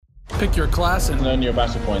Pick your class and earn your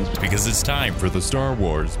battle points. Because it's time for the Star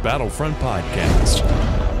Wars Battlefront podcast.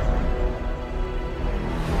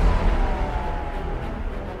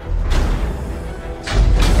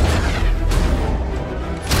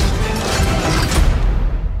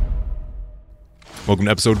 Welcome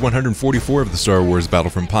to episode 144 of the Star Wars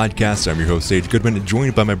Battlefront podcast. I'm your host, Sage Goodwin,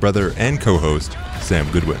 joined by my brother and co-host, Sam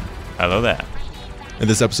Goodwin. Hello there. In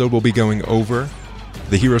this episode, we'll be going over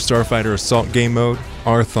the Hero Starfighter Assault game mode,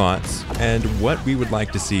 our thoughts, and what we would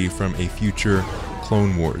like to see from a future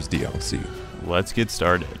Clone Wars DLC. Let's get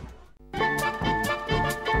started.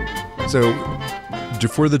 So,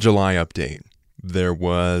 for the July update, there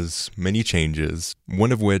was many changes,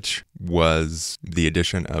 one of which was the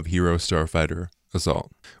addition of Hero Starfighter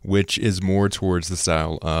Assault, which is more towards the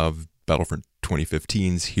style of Battlefront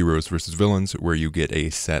 2015's Heroes vs. Villains, where you get a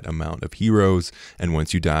set amount of heroes, and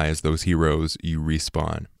once you die as those heroes, you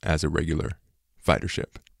respawn as a regular fighter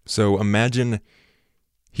ship. So imagine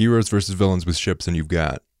Heroes vs. Villains with ships, and you've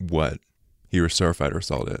got what Hero Starfighter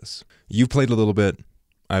Assault is. You've played a little bit.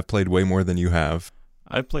 I've played way more than you have.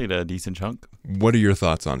 I've played a decent chunk. What are your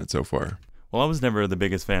thoughts on it so far? Well, I was never the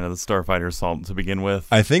biggest fan of the Starfighter Assault to begin with.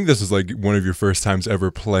 I think this is like one of your first times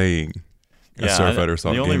ever playing a Starfighter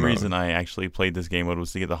Assault game mode. The only reason I actually played this game mode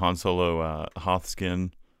was to get the Han Solo Hoth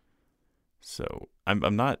skin. So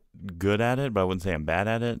I'm not good at it, but I wouldn't say I'm bad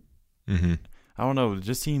at it. Mm-hmm. I don't know. It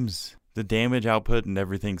just seems the damage output and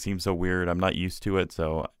everything seems so weird. I'm not used to it,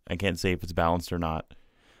 so I can't say if it's balanced or not.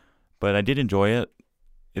 But I did enjoy it.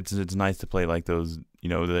 It's nice to play like those, you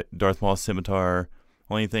know, the Darth Maul scimitar.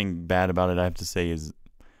 Only thing bad about it, I have to say, is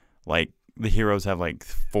like the heroes have like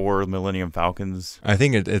 4 Millennium Falcons. I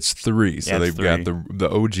think it's 3. So they've 3. got the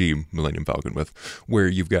OG Millennium Falcon where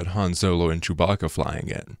you've got Han Solo and Chewbacca flying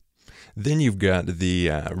in. Then you've got the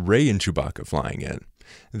Rey and Chewbacca flying in.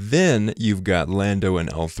 Then you've got Lando and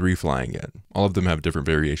L3 flying in. All of them have different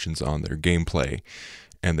variations on their gameplay,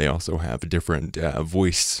 and they also have different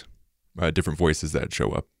voices that show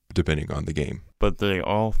up depending on the game. But they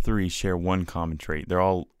all 3 share one common trait. They're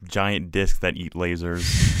all giant discs that eat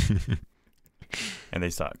lasers, and they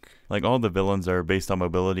suck. Like, all the villains are based on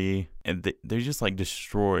mobility, and they just, like,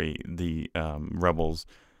 destroy the rebels.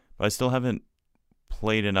 But I still haven't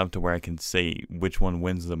played enough to where I can say which one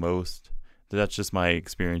wins the most. That's just my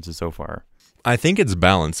experiences so far. I think it's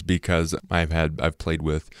balanced because I've played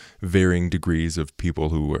with varying degrees of people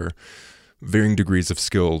who were varying degrees of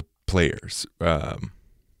skilled players.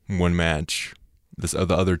 One match, the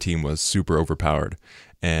other team was super overpowered,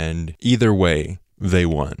 and either way, they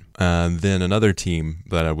won. Then another team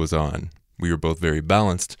that I was on, we were both very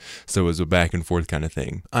balanced, so it was a back and forth kind of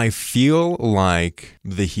thing. I feel like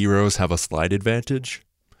the heroes have a slight advantage.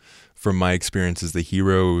 From my experiences, the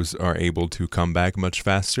heroes are able to come back much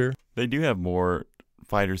faster. They do have more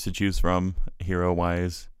fighters to choose from,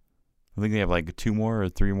 hero-wise. I think they have like 2 more or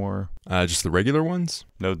 3 more. Just the regular ones?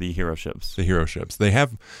 No, the hero ships. The hero ships.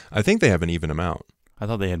 I think they have an even amount. I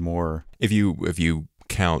thought they had more. If you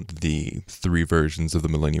count the 3 versions of the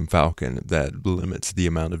Millennium Falcon, that limits the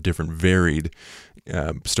amount of different varied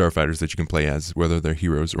starfighters that you can play as, whether they're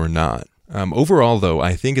heroes or not. Overall, though,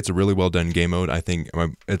 I think it's a really well done game mode. I think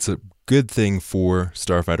it's a good thing for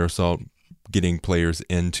Starfighter Assault, getting players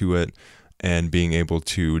into it and being able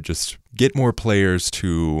to just get more players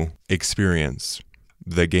to experience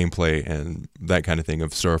the gameplay and that kind of thing of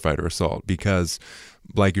Starfighter Assault. Because,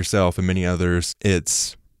 like yourself and many others,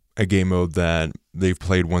 it's a game mode that they've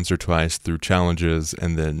played once or twice through challenges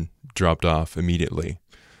and then dropped off immediately.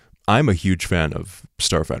 I'm a huge fan of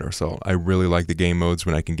Starfighter Assault. I really like the game modes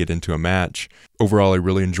when I can get into a match. Overall, I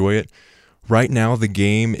really enjoy it. Right now, the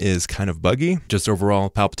game is kind of buggy. Just overall,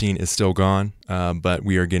 Palpatine is still gone, but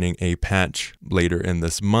we are getting a patch later in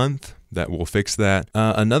this month that will fix that.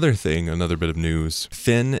 Another bit of news,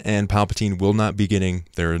 Finn and Palpatine will not be getting,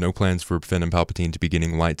 there are no plans for Finn and Palpatine to be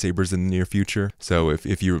getting lightsabers in the near future. So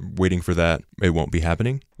if you're waiting for that, it won't be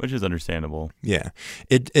happening. Which is understandable. Yeah,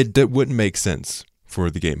 it wouldn't make sense for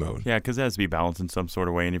the game mode. Yeah, because it has to be balanced in some sort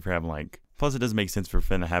of way, and if you're having plus it doesn't make sense for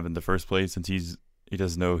Finn to have it in the first place since he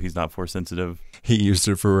doesn't know he's not force sensitive. He used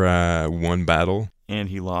it for one battle. And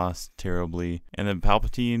he lost terribly. And then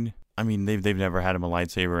Palpatine, I mean, they've never had him a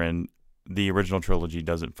lightsaber, and the original trilogy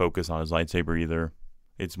doesn't focus on his lightsaber either.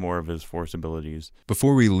 It's more of his force abilities.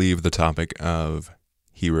 Before we leave the topic of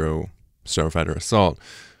Hero Starfighter Assault,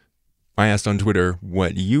 I asked on Twitter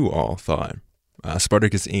what you all thought.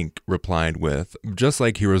 Spartacus Inc. replied with, just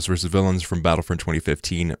like Heroes vs. Villains from Battlefront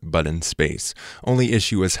 2015, but in space. Only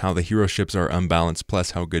issue is how the hero ships are unbalanced,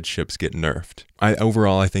 plus how good ships get nerfed.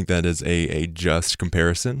 Overall, I think that is a just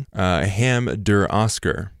comparison. Ham Der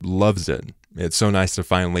Oscar loves it. It's so nice to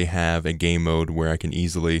finally have a game mode where I can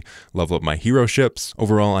easily level up my hero ships.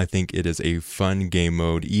 Overall, I think it is a fun game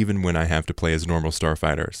mode even when I have to play as normal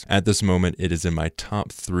starfighters. At this moment, it is in my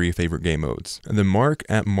top 3 favorite game modes. And then Mark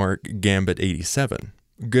at Mark Gambit 87.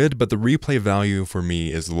 Good, but the replay value for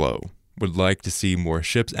me is low. Would like to see more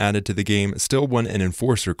ships added to the game. Still want an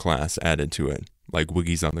enforcer class added to it, like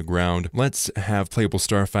Wiggies on the ground. Let's have playable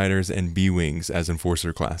starfighters and B-Wings as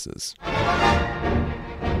enforcer classes.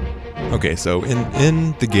 Okay, so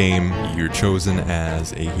in the game, you're chosen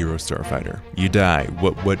as a hero starfighter. You die.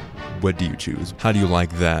 What do you choose? How do you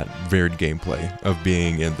like that varied gameplay of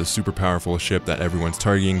being in the super powerful ship that everyone's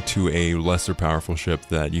targeting to a lesser powerful ship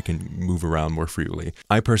that you can move around more freely?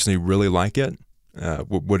 I personally really like it.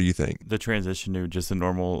 What do you think? The transition to just a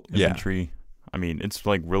normal infantry. I mean, it's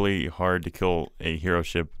like really hard to kill a hero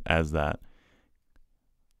ship as that.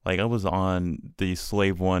 Like I was on the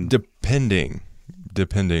Slave 1.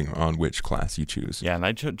 Depending on which class you choose. Yeah, and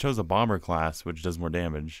I chose a bomber class, which does more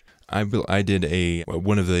damage. I did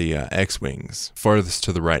one of the X-Wings, farthest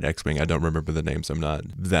to the right X-Wing. I don't remember the names. I'm not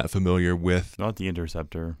that familiar with. Not the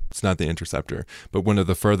Interceptor. It's not the Interceptor, but one of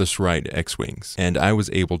the furthest right X-Wings. And I was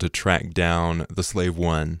able to track down the Slave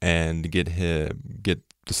 1 and get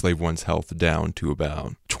the Slave 1's health down to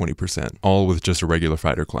about 20%, all with just a regular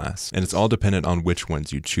fighter class. And it's all dependent on which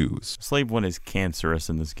ones you choose. Slave 1 is cancerous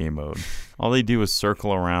in this game mode. All they do is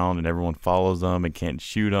circle around and everyone follows them and can't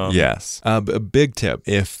shoot them. Yes. A big tip,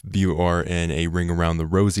 if you are in a ring around the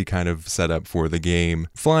rosy kind of setup for the game,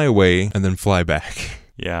 fly away and then fly back.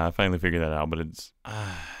 Yeah, I finally figured that out, but it's...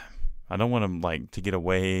 I don't want to get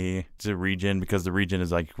away to regen because the regen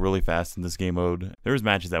is like really fast in this game mode. There was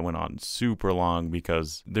matches that went on super long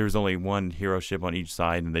because there was only one hero ship on each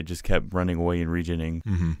side and they just kept running away and regening.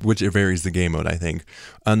 Mm-hmm. Which it varies the game mode, I think.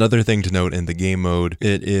 Another thing to note in the game mode,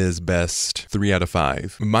 it is best 3 out of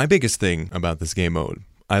 5. My biggest thing about this game mode,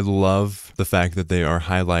 I love the fact that they are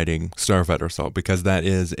highlighting Starfighter Assault because that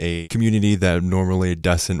is a community that normally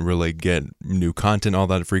doesn't really get new content all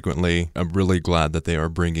that frequently. I'm really glad that they are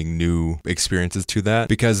bringing new experiences to that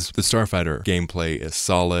because the Starfighter gameplay is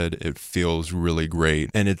solid, it feels really great,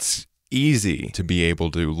 and it's easy to be able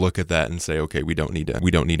to look at that and say, okay, we don't need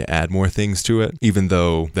to add more things to it, even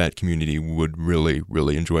though that community would really,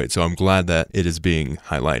 really enjoy it. So I'm glad that it is being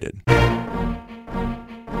highlighted.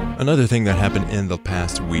 Another thing that happened in the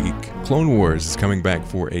past week, Clone Wars is coming back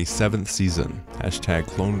for a 7th season. #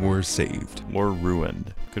 Clone Wars saved. Or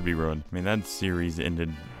ruined. Could be ruined. I mean, that series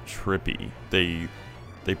ended trippy. They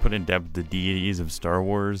put in depth the deities of Star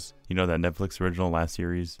Wars. You know, that Netflix original last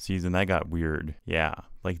season, that got weird. Yeah,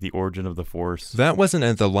 like the origin of the Force. That wasn't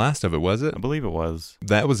at the last of it, was it? I believe it was.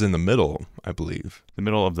 That was in the middle, I believe. The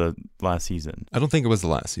middle of the last season. I don't think it was the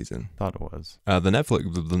last season. Thought it was. The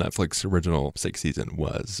Netflix original 6th season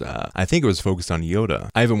was, I think it was focused on Yoda.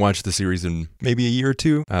 I haven't watched the series in maybe a year or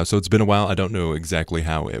two, so it's been a while. I don't know exactly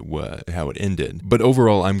how it ended. But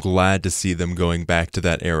overall, I'm glad to see them going back to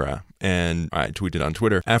that era. And I tweeted on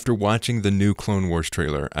Twitter, after watching the new Clone Wars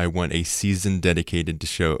trailer, I want a season dedicated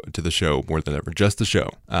to the show more than ever. Just the show.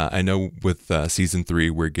 I know with season 3,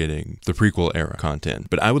 we're getting the prequel era content,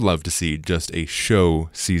 but I would love to see just a show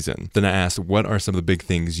season. Then I asked, what are some of the big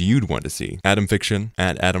things you'd want to see? Adam Fiction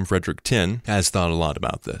at Adam Frederick 10 has thought a lot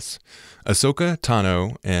about this. Ahsoka,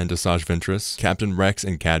 Tano, and Asajj Ventress, Captain Rex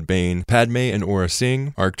and Cad Bane, Padme and Aurra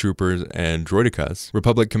Sing, ARC Troopers and Droidicas,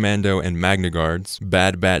 Republic Commando and Magna Guards,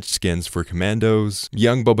 Bad Batch skins for Commandos,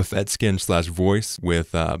 young Boba Fett skin / voice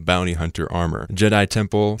with Bounty Hunter armor, Jedi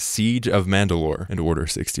Temple, Siege of Mandalore, and Order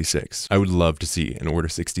 66. I would love to see an Order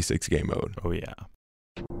 66 game mode. Oh yeah.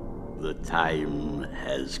 The time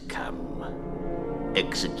has come.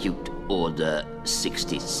 Execute Order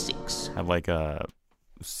 66. Have like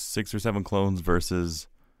 6 or 7 clones versus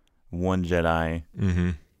 1 Jedi.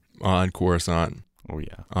 Mm-hmm. On Coruscant. Oh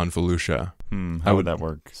yeah. On Felucia. How would that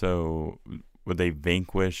work? So would they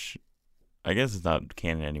vanquish? I guess it's not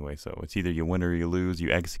canon anyway, so it's either you win or you lose.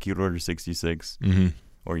 You execute Order 66,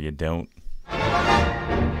 or you don't.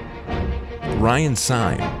 Ryan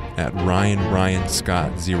Syme at Ryan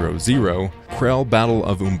Scott 00. Krell Battle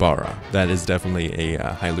of Umbara. That is definitely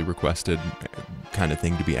a highly requested kind of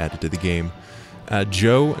thing to be added to the game.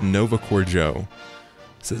 Joe Novacore Joe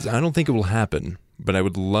says, I don't think it will happen, but I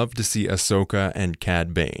would love to see Ahsoka and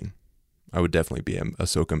Cad Bane. I would definitely be an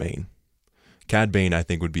Ahsoka main. Cad Bane, I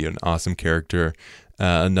think, would be an awesome character.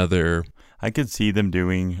 I could see them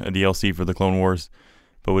doing a DLC for the Clone Wars,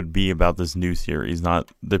 but would be about this new series,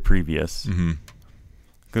 not the previous.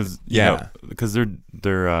 Because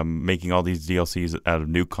they're making all these DLCs out of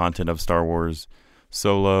new content of Star Wars,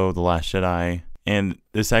 Solo, The Last Jedi, and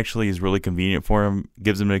this actually is really convenient for them.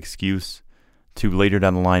 Gives them an excuse to later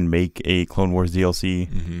down the line make a Clone Wars DLC.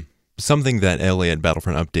 Mm-hmm. Something that Elliot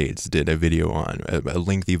Battlefront Updates did a video on, a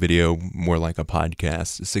lengthy video, more like a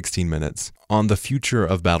podcast, 16 minutes, on the future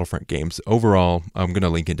of Battlefront games. Overall, I'm going to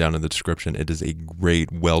link it down in the description. It is a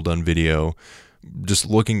great, well-done video, just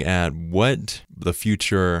looking at what the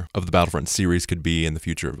future of the Battlefront series could be in the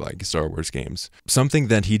future of like Star Wars games. Something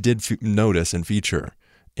that he did notice and feature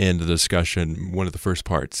in the discussion, one of the first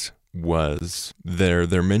parts, was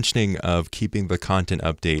their mentioning of keeping the content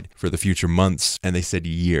update for the future months, and they said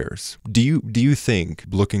years. Do you think,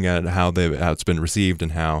 looking at how it's been received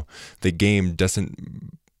and how the game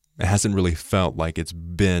hasn't really felt like it's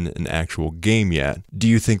been an actual game yet, do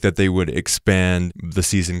you think that they would expand the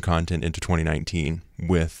season content into 2019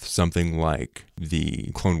 with something like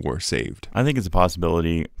the Clone Wars saved? I think it's a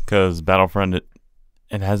possibility, because Battlefront,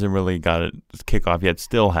 it hasn't really got its kickoff yet.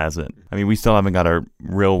 Still hasn't. I mean, we still haven't got a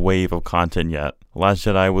real wave of content yet. Last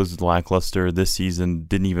Jedi was lackluster. This season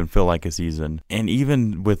didn't even feel like a season. And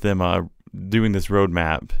even with them doing this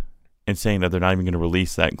roadmap and saying that they're not even going to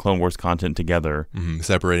release that Clone Wars content together. Mm-hmm.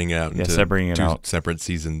 Separating it out into two separate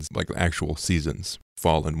seasons, like actual seasons,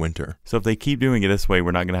 fall and winter. So if they keep doing it this way,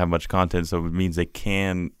 we're not going to have much content. So it means they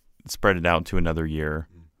can spread it out to another year.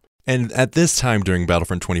 And at this time during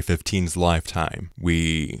Battlefront 2015's lifetime,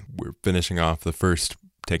 we were finishing off the first,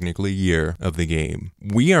 technically, year of the game.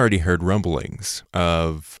 We already heard rumblings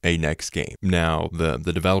of a next game. Now, the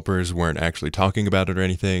developers weren't actually talking about it or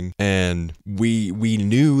anything, and we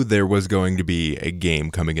knew there was going to be a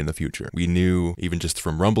game coming in the future. We knew, even just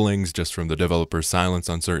from rumblings, just from the developers' silence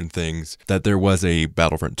on certain things, that there was a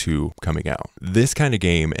Battlefront 2 coming out. This kind of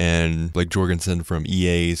game, and like Jorgensen from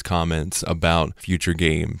EA's comments about future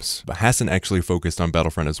games, hasn't actually focused on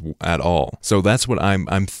Battlefront at all. So that's what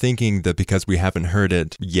I'm thinking, that because we haven't heard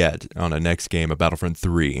it yet on a next game, a Battlefront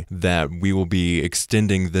 3, that we will be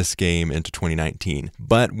extending this game into 2019.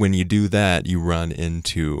 But when you do that, you run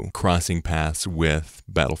into crossing paths with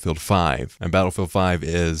Battlefield 5. And Battlefield 5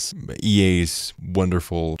 is EA's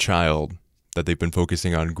wonderful child that they've been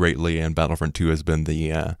focusing on greatly, and Battlefront 2 has been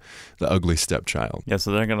the ugly stepchild. Yeah,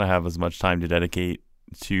 so they're going to have as much time to dedicate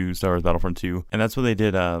to Star Wars Battlefront 2. And that's what they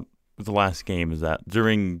did with the last game, is that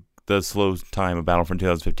during the slow time of Battlefront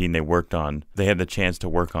 2015 they had the chance to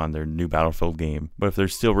work on their new Battlefield game. But if they're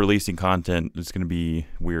still releasing content, it's going to be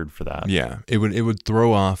weird for that. Yeah, it would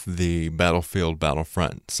throw off the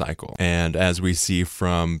Battlefront cycle. And as we see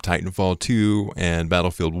from Titanfall 2 and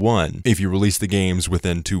Battlefield 1, if you release the games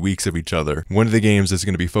within 2 weeks of each other, one of the games is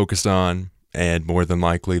going to be focused on, and more than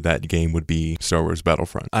likely that game would be Star Wars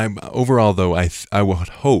Battlefront. Overall, though, I would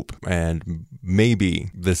hope, and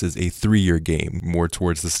maybe this is a 3-year game, more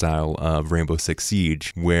towards the style of Rainbow Six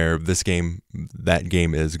Siege, where that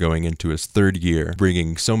game is going into its 3rd year,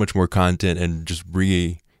 bringing so much more content and just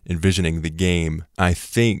envisioning the game. I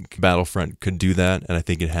think Battlefront could do that, and I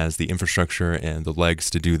think it has the infrastructure and the legs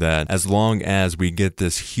to do that, as long as we get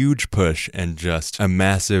this huge push and just a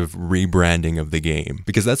massive rebranding of the game,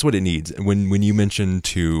 because that's what it needs. When you mention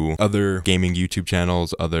to other gaming YouTube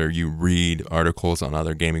channels, you read articles on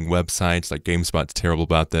other gaming websites, like GameSpot's terrible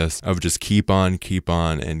about this, of just keep on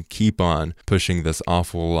pushing this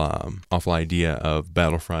awful idea of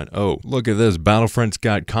Battlefront. Oh, look at this, Battlefront's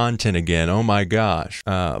got content again, oh my gosh.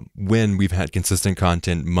 When we've had consistent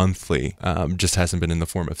content monthly, just hasn't been in the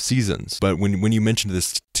form of seasons. But when you mention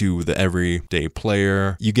this to the everyday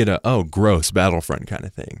player, you get a gross Battlefront kind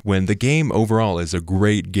of thing. When the game overall is a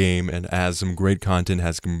great game and has some great content,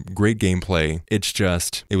 has some great gameplay,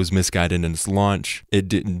 it was misguided in its launch. It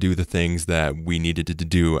didn't do the things that we needed it to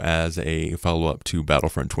do as a follow-up to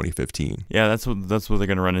Battlefront 2015. Yeah, that's what they're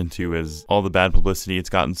going to run into, is all the bad publicity it's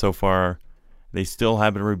gotten so far. They still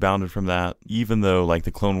haven't rebounded from that, even though like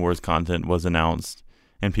the Clone Wars content was announced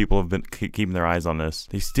and people have been keeping their eyes on this.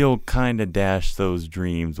 They still kind of dash those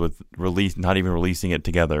dreams with not even releasing it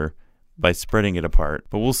together, by spreading it apart.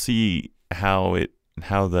 But we'll see how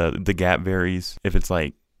the gap varies. If it's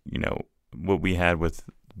like, what we had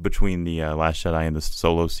between the Last Jedi and the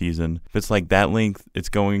Solo season. If it's like that length, it's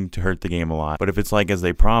going to hurt the game a lot. But if it's like as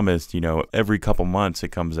they promised, every couple months it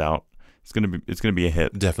comes out, it's gonna be a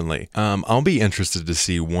hit. Definitely. I'll be interested to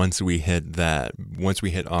see once we hit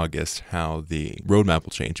August, how the roadmap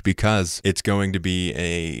will change, because it's going to be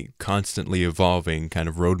a constantly evolving kind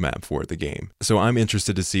of roadmap for the game. So I'm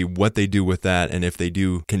interested to see what they do with that, and if they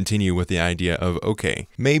do continue with the idea of, okay,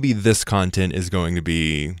 maybe this content is going to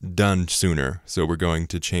be done sooner, so we're going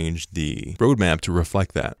to change the roadmap to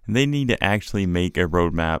reflect that. They need to actually make a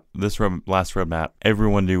roadmap. This last roadmap,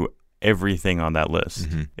 everyone knew everything on that list.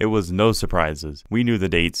 Mm-hmm. It was no surprises. We knew the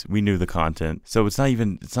dates, we knew the content, so it's not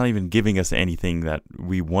even giving us anything that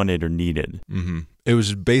we wanted or needed. Mm-hmm. It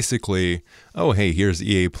was basically, oh, hey, here's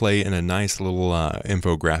EA Play in a nice little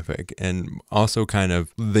infographic. And also kind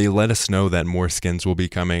of, they let us know that more skins will be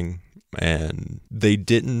coming. And they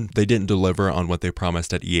didn't deliver on what they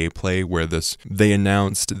promised at EA Play, where they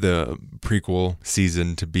announced the prequel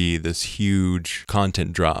season to be this huge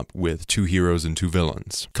content drop with 2 heroes and 2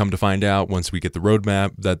 villains. Come to find out, once we get the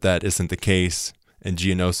roadmap, that isn't the case. And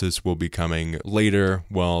Geonosis will be coming later,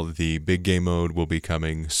 while the big game mode will be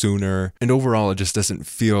coming sooner. And overall, it just doesn't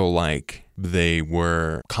feel like they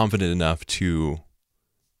were confident enough to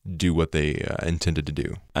do what they intended to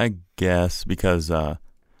do. I guess because,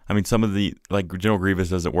 some of the, like, General Grievous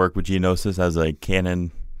doesn't work with Geonosis as a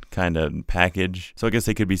canon kind of package. So I guess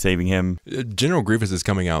they could be saving him. General Grievous is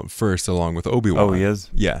coming out first along with Obi-Wan. Oh, he is?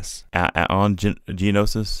 Yes. On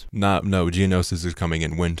Geonosis? No, Geonosis is coming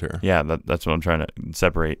in winter. Yeah, that's what I'm trying to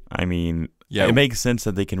separate. I mean, yeah, it makes sense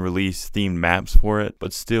that they can release themed maps for it,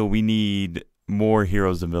 but still, we need more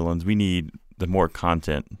heroes and villains. We need the more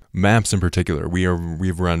content. Maps in particular,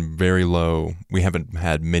 we've run very low. We haven't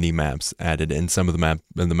had many maps added, and some of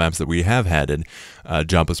the maps that we have added,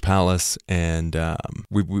 Jabba's Palace, and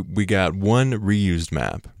we got one reused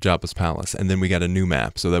map, Jabba's Palace, and then we got a new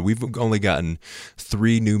map, so that we've only gotten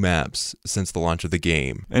 3 new maps since the launch of the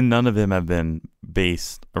game, and none of them have been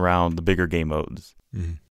based around the bigger game modes.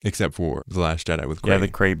 Mm-hmm. Except for The Last Jedi with Crate. Yeah, the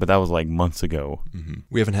Crate, but that was like months ago. Mm-hmm.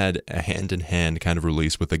 We haven't had a hand-in-hand kind of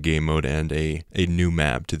release with a game mode and a new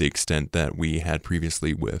map to the extent that we had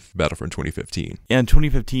previously with Battlefront 2015. Yeah, in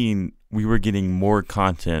 2015, we were getting more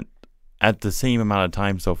content at the same amount of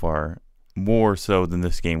time so far, more so than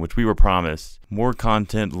this game, which we were promised. More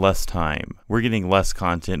content, less time. We're getting less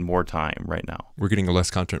content, more time right now. We're getting less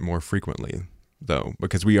content more frequently, though,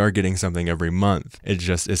 because we are getting something every month. It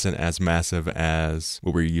just isn't as massive as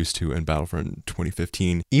what we're used to in Battlefront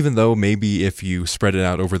 2015, even though maybe if you spread it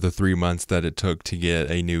out over the 3 months that it took to get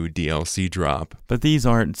a new DLC drop. But these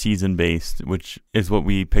aren't season-based, which is what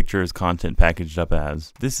we picture as content packaged up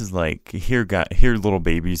as. This is like, here little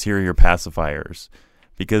babies, here are your pacifiers,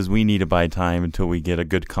 because we need to buy time until we get a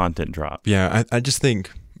good content drop. Yeah, I just think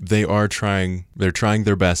they're trying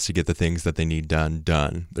their best to get the things that they need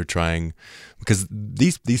done. They're trying, because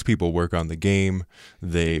these people work on the game.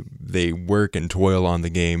 They work and toil on the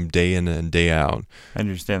game day in and day out. I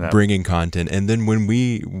understand that. Bringing content. And then when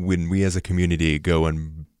we as a community go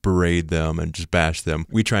and berate them and just bash them,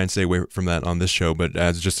 we try and stay away from that on this show, but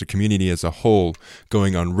as just a community as a whole,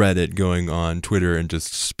 going on Reddit, going on Twitter, and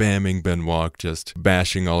just spamming Benwalk, just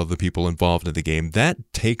bashing all of the people involved in the game, that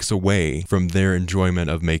takes away from their enjoyment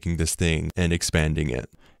of making this thing and expanding it.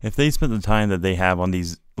 If they spent the time that they have on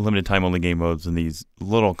these limited time only game modes and these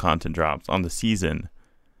little content drops on the season,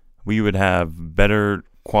 we would have better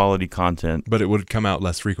quality content. But it would come out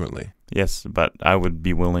less frequently. Yes, but I would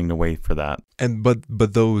be willing to wait for that. And but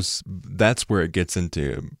that's where it gets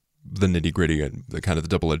into the nitty-gritty and the kind of the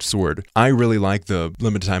double-edged sword. I really like the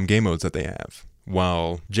limited time game modes that they have,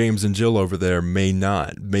 while James and Jill over there may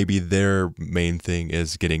not. Maybe their main thing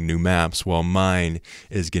is getting new maps, while mine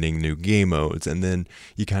is getting new game modes. And then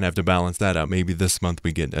you kind of have to balance that out. Maybe this month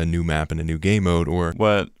we get a new map and a new game mode. Or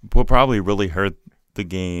what will probably really hurt the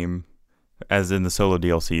game, as in the solo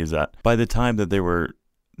DLC, is that by the time that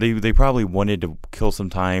they probably wanted to kill some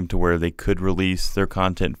time to where they could release their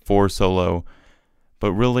content for solo,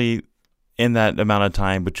 but really in that amount of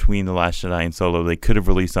time between The Last Jedi and solo, they could have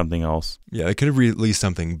released something else. Yeah, they could have released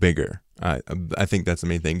something bigger. I think that's the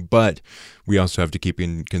main thing. But we also have to keep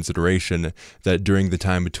in consideration that during the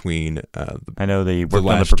time between I know they worked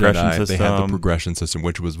on the progression Jedi, system. They had the progression system,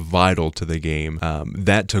 which was vital to the game.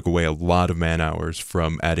 That took away a lot of man hours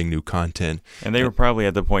from adding new content. And they were probably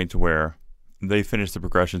at the point to where they finished the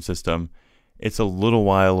progression system. It's a little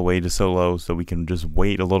while away to solo, so we can just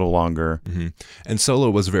wait a little longer. Mm-hmm. And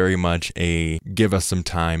solo was very much a give us some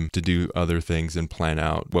time to do other things and plan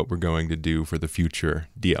out what we're going to do for the future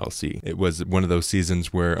DLC. It was one of those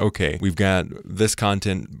seasons where, okay, we've got this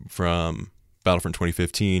content from Battlefront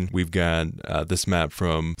 2015, we've got this map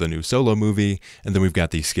from the new Solo movie, and then we've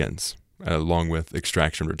got these skins, along with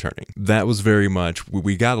Extraction returning. That was very much,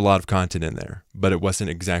 we got a lot of content in there, but it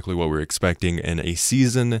wasn't exactly what we were expecting in a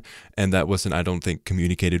season, and that wasn't, I don't think,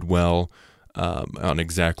 communicated well on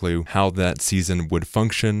exactly how that season would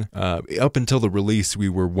function. Up until the release, we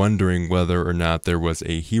were wondering whether or not there was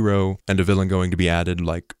a hero and a villain going to be added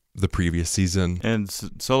like the previous season. And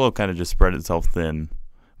Solo kind of just spread itself thin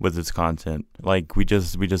with its content. Like we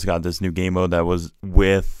just got this new game mode that was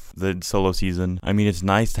with the Solo season. I mean, it's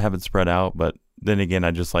nice to have it spread out, but then again,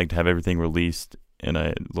 I just like to have everything released in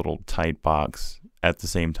a little tight box at the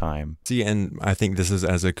same time. See, and I think this is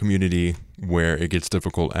as a community where it gets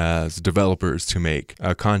difficult as developers to make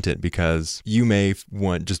content, because you may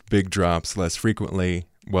want just big drops less frequently,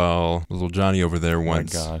 while little Johnny over there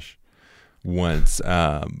wants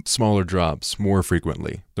smaller drops more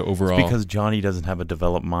frequently. So overall, it's because Johnny doesn't have a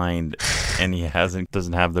developed mind, and he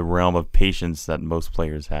doesn't have the realm of patience that most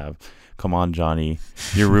players have. Come on, Johnny,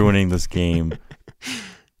 you're ruining this game.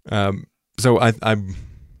 So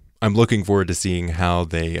I'm looking forward to seeing how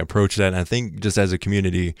they approach that. And I think just as a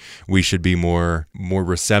community, we should be more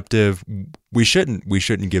receptive. We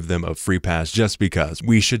shouldn't give them a free pass just because.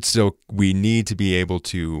 We need to be able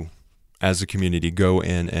to, as a community, go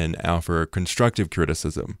in and offer constructive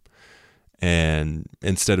criticism. And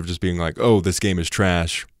instead of just being like, oh, this game is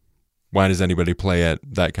trash, why does anybody play it?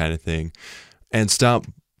 That kind of thing. And stop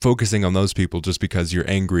focusing on those people just because you're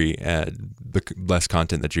angry at the less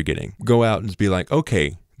content that you're getting. Go out and just be like,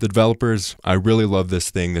 okay, the developers, I really love this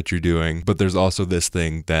thing that you're doing, but there's also this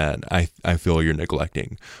thing that I feel you're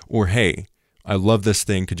neglecting. Or, hey, I love this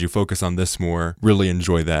thing. Could you focus on this more? Really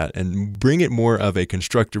enjoy that. And bring it more of a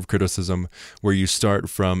constructive criticism where you start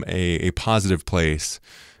from a positive place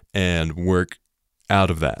and work out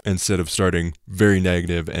of that, instead of starting very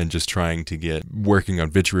negative and just trying to working on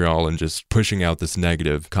vitriol and just pushing out this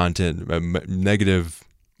negative content, negative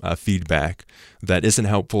feedback that isn't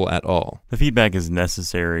helpful at all. The feedback is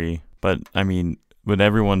necessary, but I mean, when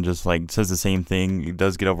everyone just like says the same thing, it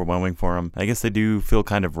does get overwhelming for them. I guess they do feel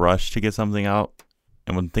kind of rushed to get something out,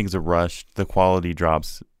 and when things are rushed, the quality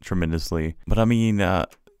drops tremendously. But I mean,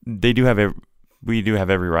 we do have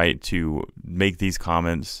every right to make these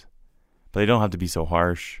comments, but they don't have to be so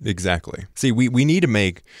harsh. Exactly. See, we need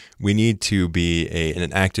to be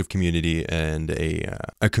an active community and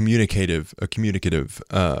a communicative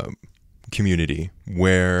community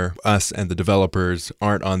where us and the developers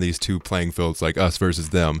aren't on these two playing fields, like us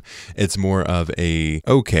versus them. It's more of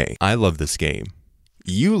okay, I love this game,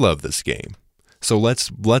 you love this game, so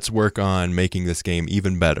let's work on making this game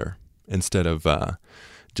even better, instead of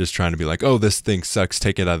just trying to be like, oh, this thing sucks,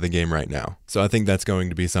 take it out of the game right now. So I think that's going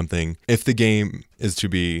to be something, if the game is to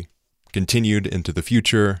be continued into the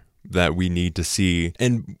future, that we need to see.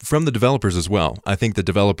 And from the developers as well. I think the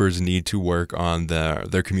developers need to work on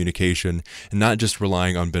their communication and not just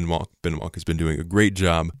relying on Ben Walk. Ben Walk has been doing a great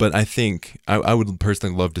job, but I think I would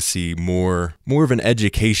personally love to see more of an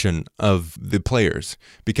education of the players,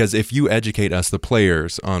 because if you educate us, the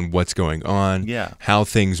players, on what's going on, how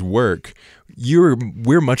things work,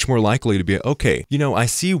 we're much more likely to be, okay, I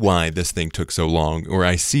see why this thing took so long, or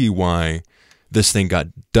I see why this thing got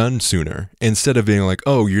done sooner, instead of being like,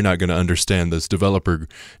 oh, you're not going to understand this developer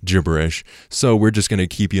gibberish, so we're just going to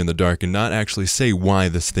keep you in the dark and not actually say why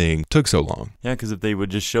this thing took so long. Yeah, because if they would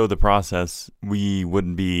just show the process, we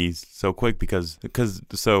wouldn't be so quick, because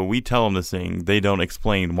so we tell them this thing, they don't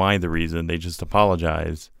explain why the reason, they just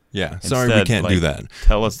apologize. Yeah, sorry, we can't do that.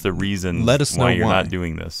 Tell us the reason. Let us know why you're not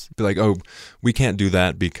doing this. Be like, oh, we can't do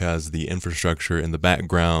that because the infrastructure in the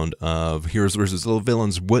background of Heroes vs. Little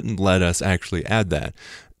Villains wouldn't let us actually add that.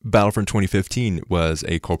 Battlefront 2015 was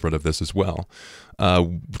a culprit of this as well.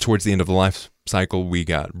 Towards the end of the life cycle, we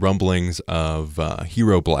got rumblings of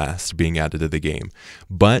Hero Blast being added to the game.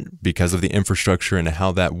 But because of the infrastructure and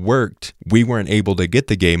how that worked, we weren't able to get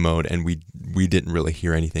the game mode, and we didn't really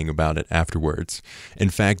hear anything about it afterwards. In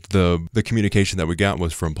fact, the communication that we got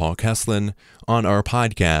was from Paul Kesslin on our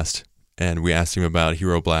podcast, and we asked him about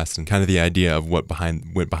Hero Blast and kind of the idea of what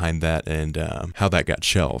went behind that, and how that got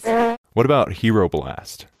shelved. What about Hero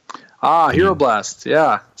Blast? Hero Blast,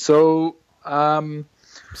 yeah. So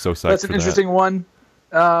that's an interesting one.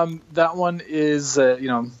 That one is,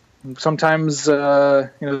 sometimes,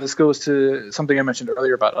 this goes to something I mentioned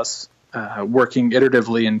earlier about us working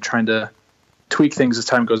iteratively and trying to tweak things as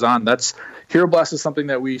time goes on. Hero Blast is something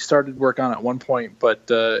that we started work on at one point, but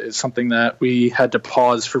it's something that we had to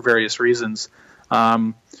pause for various reasons.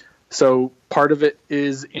 So part of it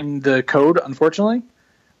is in the code, unfortunately,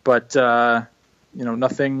 but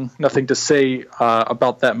nothing to say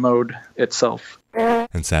about that mode itself.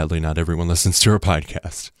 And sadly, not everyone listens to our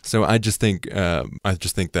podcast. So I just think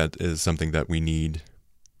that is something that we need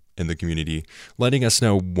in the community, letting us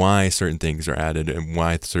know why certain things are added and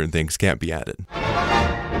why certain things can't be added.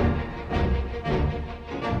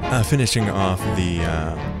 Finishing off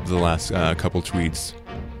the last couple tweets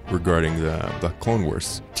regarding the Clone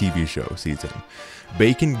Wars TV show season.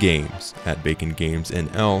 Bacon Games at Bacon Games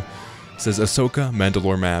NL says Ahsoka,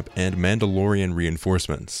 Mandalore map, and Mandalorian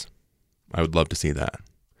reinforcements. I would love to see that.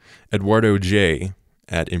 Eduardo J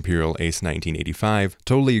at Imperial Ace 1985.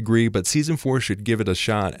 Totally agree, but Season 4 should give it a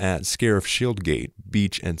shot at Scarif Shieldgate,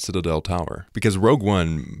 Beach, and Citadel Tower. Because Rogue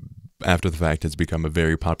One, after the fact, has become a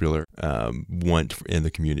very popular want in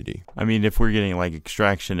the community. I mean, if we're getting like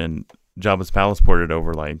Extraction and Jabba's Palace ported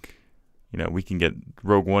over, like, you know, we can get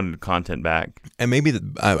Rogue One content back. And maybe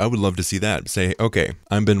I would love to see that. Say, okay,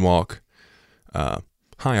 I'm Ben Walk. Hi,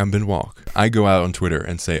 I'm Ben Walk. I go out on Twitter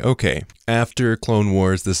and say, okay, after Clone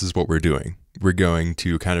Wars, this is what we're doing. We're going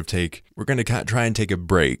to try and take a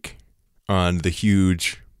break on the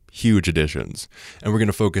huge additions. And we're going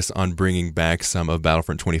to focus on bringing back some of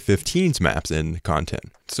Battlefront 2015's maps and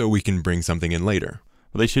content so we can bring something in later.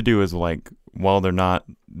 What they should do is, like, while they're not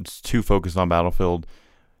too focused on Battlefield,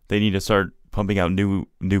 they need to start pumping out new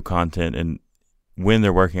content. And when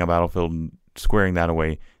they're working on Battlefield and squaring that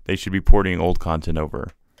away, they should be porting old content over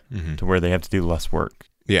to where they have to do less work.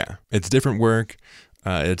 Yeah, it's different work.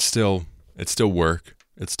 It's still work.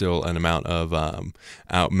 It's still an amount of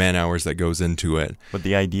man hours that goes into it. But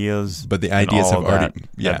the ideas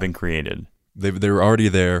have been created. They're already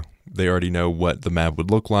there. They already know what the map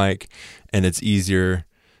would look like, and it's easier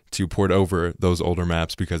to port over those older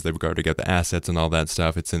maps because they've already got the assets and all that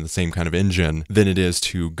stuff. It's in the same kind of engine than it is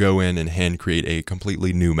to go in and hand create a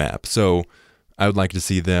completely new map. So I would like to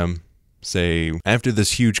see them say, after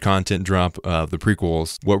this huge content drop of the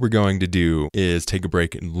prequels, what we're going to do is take a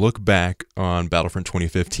break and look back on Battlefront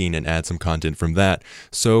 2015 and add some content from that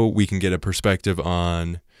so we can get a perspective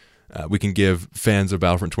on, we can give fans of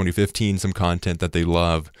Battlefront 2015 some content that they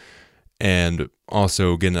love and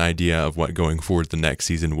also get an idea of what going forward the next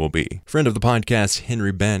season will be. Friend of the podcast,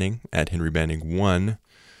 Henry Banning, at Henry Banning 1,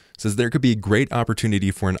 says there could be a great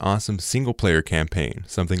opportunity for an awesome single-player campaign.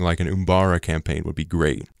 Something like an Umbara campaign would be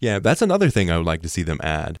great. Yeah, that's another thing I would like to see them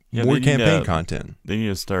add. More campaign content. They need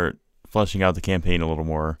to start fleshing out the campaign a little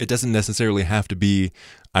more. It doesn't necessarily have to be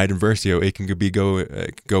Iden Versio. It can be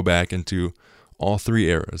go back into all three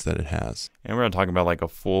eras that it has. And we're not talking about like a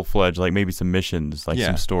full-fledged, like maybe some missions, like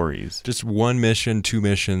some stories. Just one mission, 2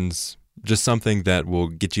 missions, just something that will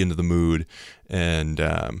get you into the mood and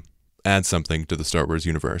add something to the Star Wars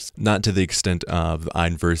universe. Not to the extent of the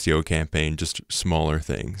Iden Versio campaign, just smaller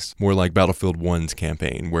things. More like Battlefield 1's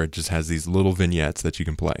campaign, where it just has these little vignettes that you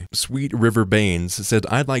can play. Sweet River Baines said,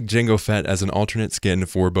 I'd like Jango Fett as an alternate skin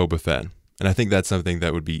for Boba Fett. And I think that's something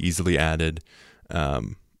that would be easily added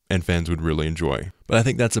and fans would really enjoy. But I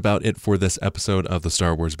think that's about it for this episode of the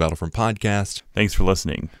Star Wars Battlefront podcast. Thanks for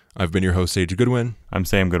listening. I've been your host, Sage Goodwin. I'm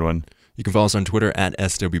Sam Goodwin. You can follow us on Twitter at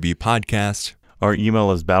SWBP Podcast. Our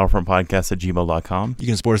email is battlefrontpodcast@gmail.com. You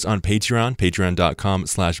can support us on Patreon,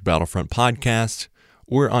 patreon.com/battlefrontpodcast,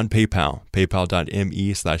 or on PayPal,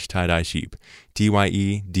 paypal.me/tie-dye-sheep,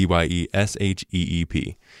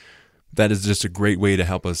 TYEDYESHEEP. That is just a great way to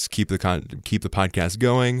help us keep the podcast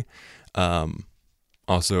going.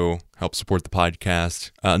 Also help support the podcast.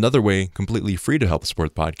 Another way, completely free to help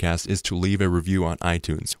support the podcast, is to leave a review on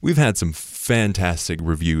iTunes. We've had some fantastic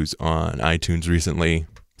reviews on iTunes recently.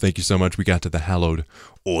 Thank you so much. We got to the hallowed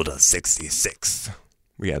Order 66.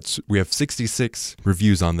 We have 66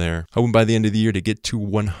 reviews on there. Hoping by the end of the year to get to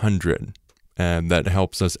 100. And that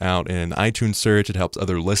helps us out in iTunes search. It helps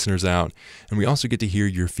other listeners out. And we also get to hear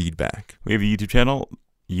your feedback. We have a YouTube channel,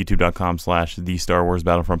 youtube.com/The Star Wars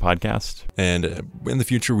Battlefront Podcast. And in the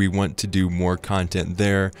future, we want to do more content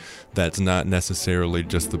there that's not necessarily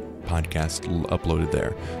just the podcast uploaded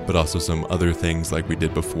there, but also some other things like we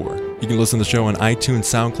did before. You can listen to the show on iTunes,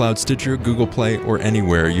 SoundCloud, Stitcher, Google Play, or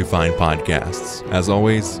anywhere you find podcasts. As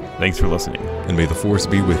always, thanks for listening. And may the Force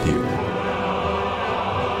be with you.